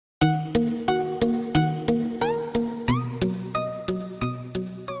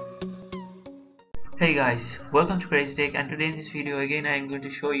Hey guys, welcome to Crazy Tech, and today in this video again I am going to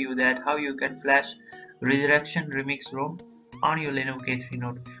show you that how you can flash Resurrection Remix ROM on your Lenovo K3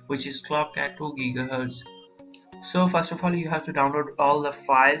 Note, which is clocked at 2 GHz. So first of all, you have to download all the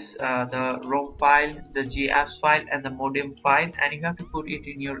files, the ROM file, the GApps file and the modem file, and you have to put it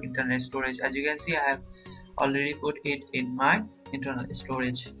in your internal storage. As you can see, I have already put it in my internal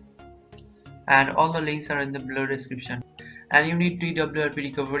storage, and all the links are in the below description. And you need TWRP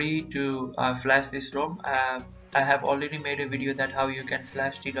recovery to flash this ROM. I have already made a video that how you can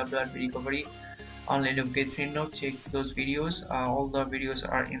flash TWRP recovery on Lenovo K3 Note. Check those videos. All the videos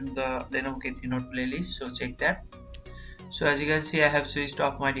are in the Lenovo K3 Note playlist, so check that. So as you can see, I have switched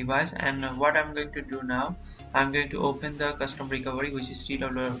off my device, and what I'm going to do now, I'm going to open the custom recovery, which is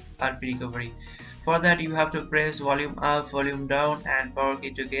TWRP recovery. For that, you have to press volume up, volume down and power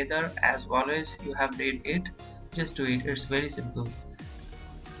key together. As always, you have to hit it. Just do it, it's very simple.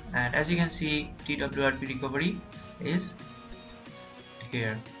 And as you can see, TWRP recovery is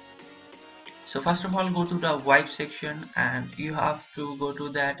here. So first of all, go to the wipe section, and you have to go to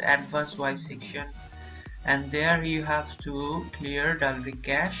that advanced wipe section, and there you have to clear Dalvik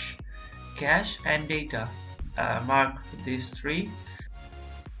cache and data. Mark these three.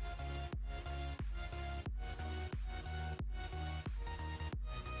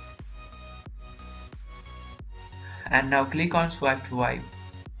 And now click on swipe to wipe,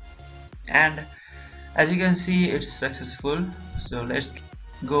 and as you can see, it's successful. So let's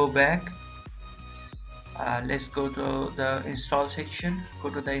go back. Let's go to the install section.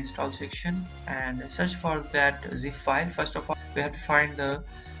 Go to the install section and search for that zip file. First of all, we have to find the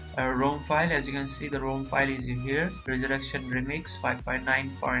ROM file. As you can see, the ROM file is in here, Resurrection Remix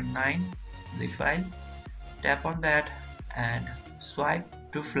 5.9.9 zip file. Tap on that and swipe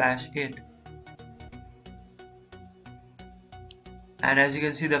to flash it. And as you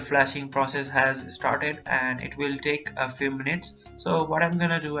can see, the flashing process has started and it will take a few minutes. So what I'm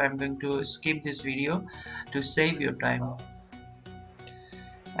gonna do, I'm going to skip this video to save your time.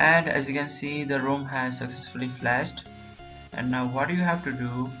 And as you can see, the ROM has successfully flashed. And now what you have to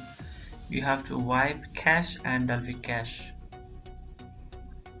do, you have to wipe cache and Dalvik cache.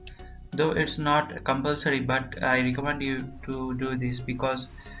 Though it's not compulsory, but I recommend you to do this because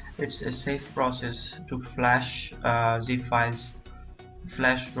it's a safe process to flash zip files,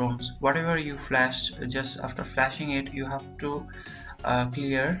 flash ROMs. Whatever you flash, just after flashing it, you have to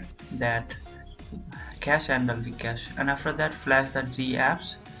clear that cache and Dalvik cache, and after that flash that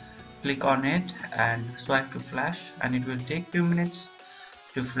GApps. Click on it and swipe to flash, and it will take few minutes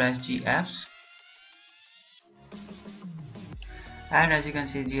to flash GApps. And as you can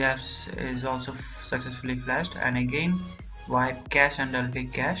see, GApps is also successfully flashed. And again, wipe cache and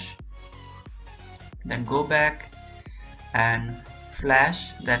Dalvik cache, then go back and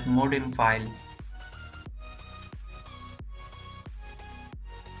flash that modem file.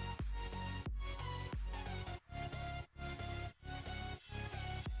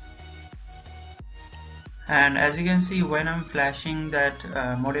 And as you can see, when I'm flashing that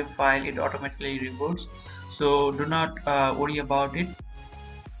modem file, it automatically reboots, so do not worry about it.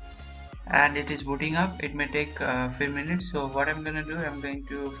 And it is booting up. It may take a few minutes. So what I'm gonna do, I'm going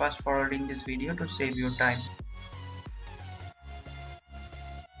to fast forwarding this video to save your time.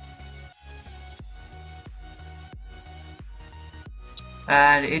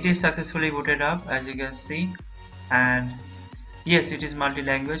 And it is successfully booted up, as you can see. And yes, it is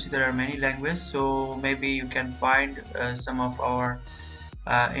multi-language. There are many languages, so maybe you can find some of our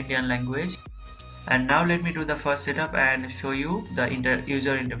Indian language. And now let me do the first setup and show you the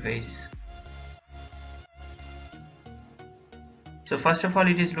user interface. So first of all,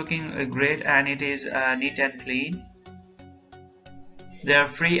 it is looking great, and it is neat and clean. There are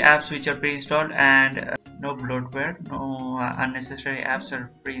free apps which are pre-installed, and no bloatware, no unnecessary apps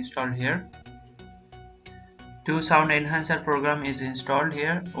are pre-installed here. 2 sound enhancer program is installed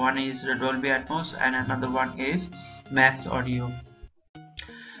here. One is Dolby Atmos and another one is Max Audio.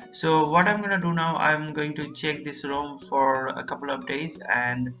 So what I'm gonna do now, I'm going to check this ROM for a couple of days,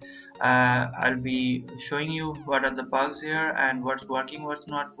 and I'll be showing you what are the bugs here and what's working, what's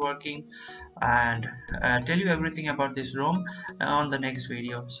not working, and tell you everything about this ROM on the next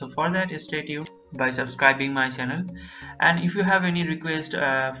video. So for that, stay tuned by subscribing my channel. And if you have any request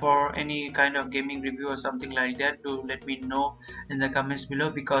for any kind of gaming review or something like that, do let me know in the comments below,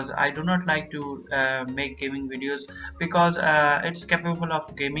 because I do not like to make gaming videos, because it's capable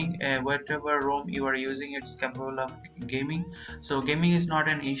of gaming. Whatever ROM you are using, it's capable of gaming, so gaming is not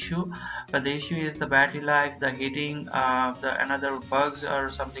an issue. But the issue is the battery life, the heating, the another bugs or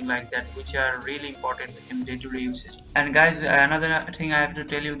something like that, which are really important in day-to-day usage. And guys, another thing I have to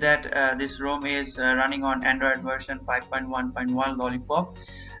tell you that this ROM is is running on Android version 5.1.1 Lollipop,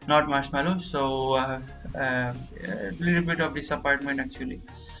 not Marshmallow. So a little bit of disappointment actually.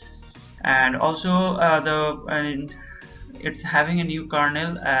 And also it's having a new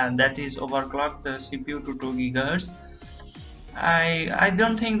kernel that is Overclock the CPU to 2 GHz. I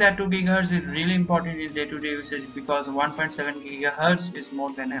don't think that 2 GHz is really important in day-to-day usage, because 1.7 GHz is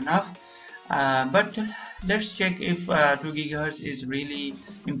more than enough. But let's check if 2 GHz is really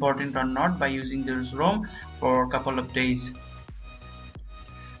important or not by using this ROM for a couple of days.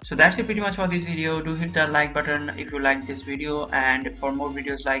 So that's it pretty much for this video. Do hit the like button if you like this video, and for more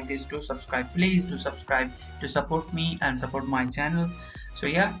videos like this, do subscribe. Please do subscribe to support me and support my channel. So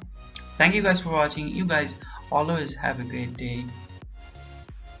yeah, thank you guys for watching. You guys always have a great day.